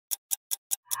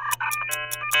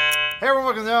Hey everyone,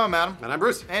 welcome to the I'm Adam. And I'm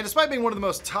Bruce. And despite being one of the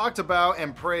most talked about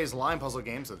and praised line puzzle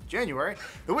games of January,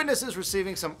 The Witness is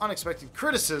receiving some unexpected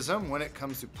criticism when it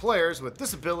comes to players with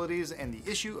disabilities and the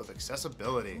issue of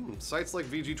accessibility. Sites like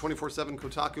VG247,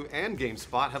 Kotaku, and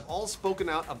GameSpot have all spoken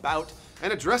out about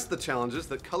and addressed the challenges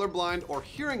that colorblind or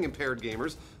hearing impaired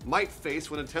gamers might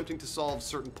face when attempting to solve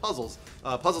certain puzzles.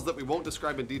 Puzzles that we won't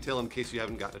describe in detail in case you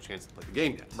haven't gotten a chance to play the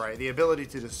game yet. Right, the ability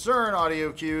to discern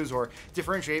audio cues or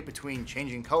differentiate between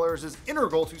changing colors is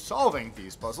integral to solving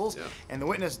these puzzles, and The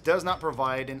Witness does not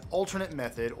provide an alternate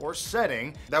method or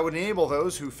setting that would enable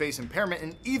those who face impairment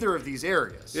in either of these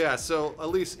areas. Yeah, so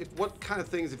Elyse, what kind of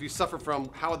things, if you suffer from,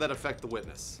 how would that affect The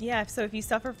Witness? Yeah, so if you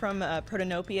suffer from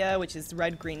protanopia, which is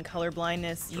red-green color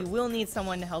blindness, you will need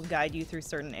someone to help guide you through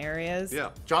certain areas.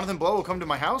 Yeah. Jonathan Blow will come to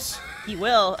my house? He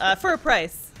will, for a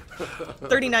price.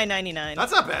 $39.99.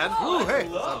 That's not bad. Ooh, hey.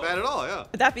 That's not bad at all, yeah.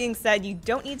 But that being said, you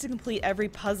don't need to complete every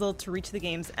puzzle to reach the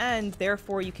game's end,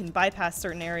 therefore you can bypass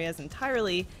certain areas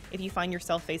entirely if you find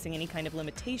yourself facing any kind of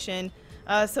limitation.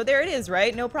 So there it is,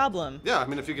 right? No problem. Yeah, I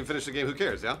mean, if you can finish the game, who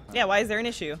cares, yeah? Yeah, why is there an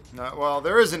issue? Well,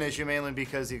 there is an issue, mainly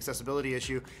because the accessibility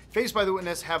issue faced by The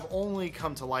Witness have only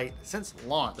come to light since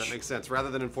launch. That makes sense. Rather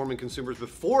than informing consumers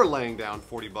before laying down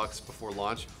 $40 before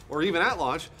launch, or even at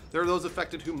launch, there are those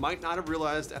affected who might not have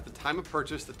realized at the time of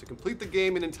purchase that to complete the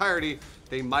game in entirety,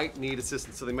 they might need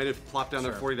assistance. So they might have plopped down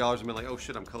their $40 and been like, oh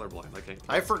shit, I'm colorblind.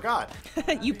 I forgot.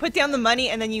 You put down the money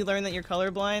and then you learn that you're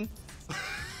colorblind?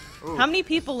 Ooh. How many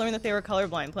people learned that they were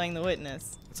colorblind playing The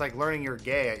Witness? It's like learning you're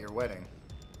gay at your wedding.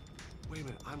 Wait a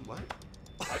minute, I'm what?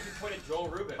 I just pointed Joel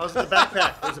Rubin. Oh, it's the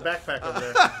backpack. There's a backpack over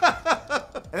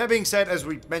there. And that being said, as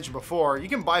we mentioned before, you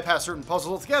can bypass certain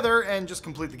puzzles altogether and just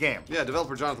complete the game. Yeah,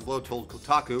 developer Jonathan Blow told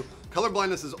Kotaku,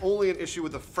 colorblindness is only an issue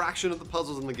with a fraction of the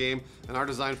puzzles in the game, and our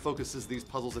design focuses these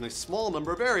puzzles in a small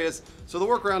number of areas, so the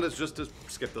workaround is just to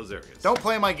skip those areas. Don't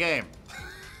play my game.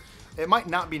 It might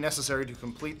not be necessary to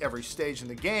complete every stage in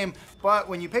the game, but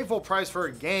when you pay full price for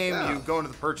a game, you go into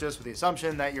the purchase with the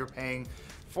assumption that you're paying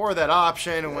for that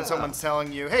option, and when someone's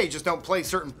telling you, hey, just don't play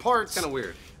certain parts. It's kind of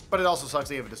weird. But it also sucks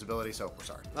that you have a disability, so we're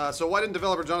sorry. So why didn't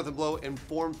developer Jonathan Blow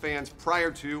inform fans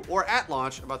prior to or at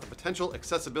launch about the potential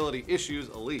accessibility issues,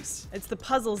 Elyse? It's the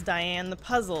puzzles, Diane, the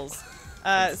puzzles.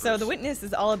 So The Witness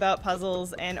is all about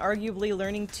puzzles, and arguably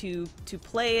learning to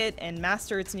play it and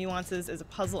master its nuances is a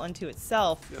puzzle unto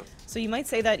itself. Yep. So you might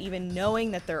say that even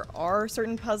knowing that there are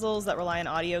certain puzzles that rely on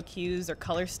audio cues or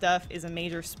color stuff is a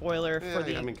major spoiler for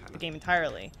the game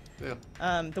entirely.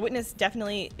 Yeah. The Witness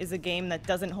definitely is a game that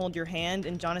doesn't hold your hand,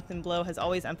 and Jonathan Blow has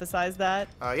always emphasized that.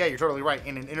 Yeah, you're totally right.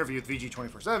 In an interview with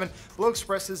VG247, Blow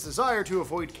expressed his desire to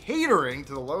avoid catering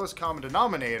to the lowest common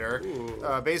denominator.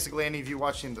 Basically, any of you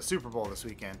watching the Super Bowl this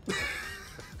weekend.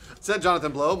 Said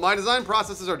Jonathan Blow, my design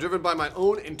processes are driven by my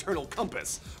own internal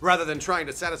compass, rather than trying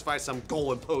to satisfy some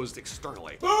goal imposed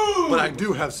externally. But I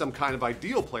do have some kind of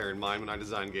ideal player in mind when I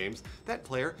design games. That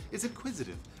player is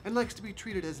inquisitive and likes to be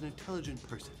treated as an intelligent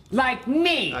person. Like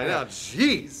me! I know,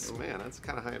 jeez. Man, that's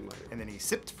kind of high and mighty. And then he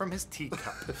sipped from his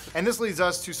teacup. And this leads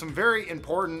us to some very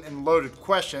important and loaded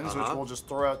questions, which we'll just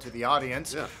throw out to the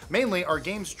audience. Mainly, are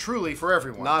games truly for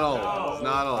everyone? Not always.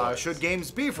 Not always. Should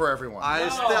games be for everyone?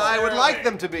 I would like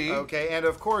them to be. Okay, and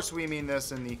of course we mean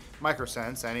this in the micro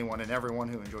sense. Anyone and everyone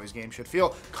who enjoys games should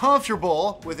feel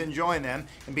comfortable with enjoying them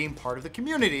and being part of the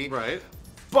community. Right.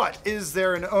 But is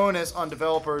there an onus on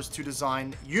developers to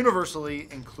design universally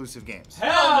inclusive games?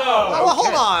 Hell no! Oh, well,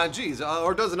 hold on, geez.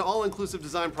 Or does an all-inclusive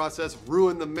design process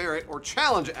ruin the merit or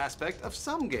challenge aspect of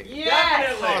some games?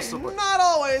 Yes! Possibly. Not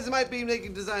always. It might be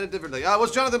making design it differently.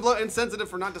 Was Jonathan Blow insensitive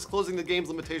for not disclosing the game's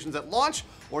limitations at launch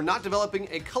or not developing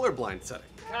a colorblind setting?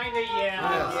 Kinda,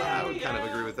 yeah. I would kind of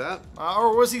agree with that.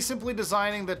 Or was he simply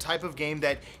designing the type of game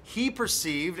that he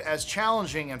perceived as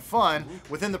challenging and fun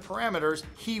within the parameters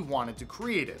he wanted to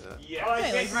create it? Yeah. Oh, I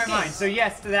changed my mind. So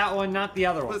yes to that one, not the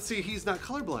other one. But see, he's not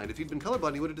colorblind. If he'd been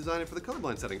colorblind, he would have designed it for the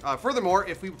colorblind setting. Furthermore,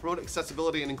 if we promote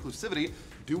accessibility and inclusivity,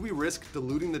 do we risk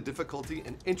diluting the difficulty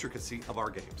and intricacy of our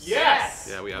games? Yes!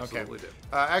 Yeah, we absolutely do.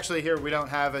 Actually, here we don't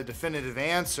have a definitive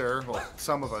answer. Well,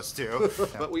 some of us do.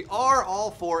 But we are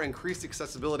all for increased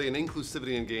accessibility and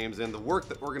inclusivity in games and the work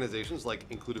that organizations like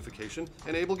Includification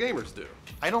enable gamers do.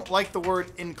 I don't like the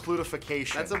word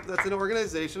includification. That's an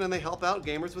organization and they help out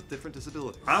gamers with different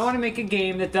disabilities. I want to make a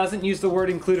game that doesn't use the word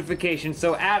includification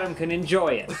so Adam can enjoy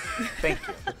it. Thank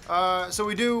you. So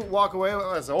we do walk away,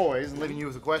 as always, leaving you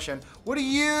with a question. What do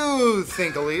you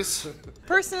think, Elyse?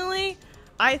 Personally,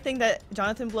 I think that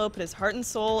Jonathan Blow put his heart and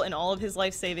soul and all of his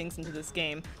life savings into this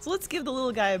game. So let's give the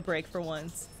little guy a break for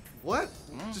once. What?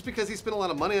 Just because he spent a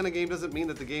lot of money on a game doesn't mean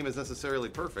that the game is necessarily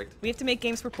perfect. We have to make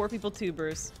games for poor people too,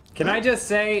 Bruce. Can I just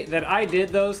say that I did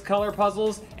those color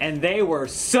puzzles and they were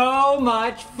so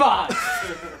much fun?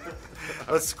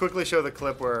 Let's quickly show the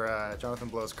clip where Jonathan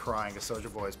Blow's crying as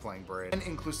Soulja Boy is playing Braid. And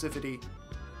inclusivity.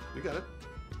 You got it.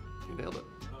 You nailed it.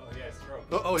 Oh, yeah, stroke.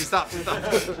 Oh, he stopped. He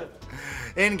stopped.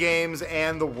 in games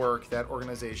and the work that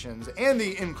organizations and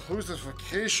the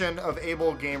inclusification of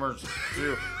able gamers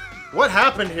do. What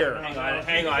happened here?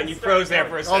 Hang on. You froze there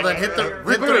for a second. Oh, then hit the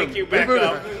Reboot you back Reboot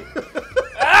up.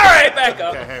 All right, back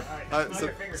up. Okay,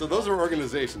 hey. So those are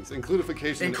organizations.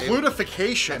 Includification.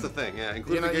 Includification. That's a thing, yeah. You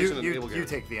Includification know, and able you gamers.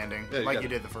 take the ending Yeah, like got you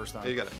it. did the first time. Yeah, you got it.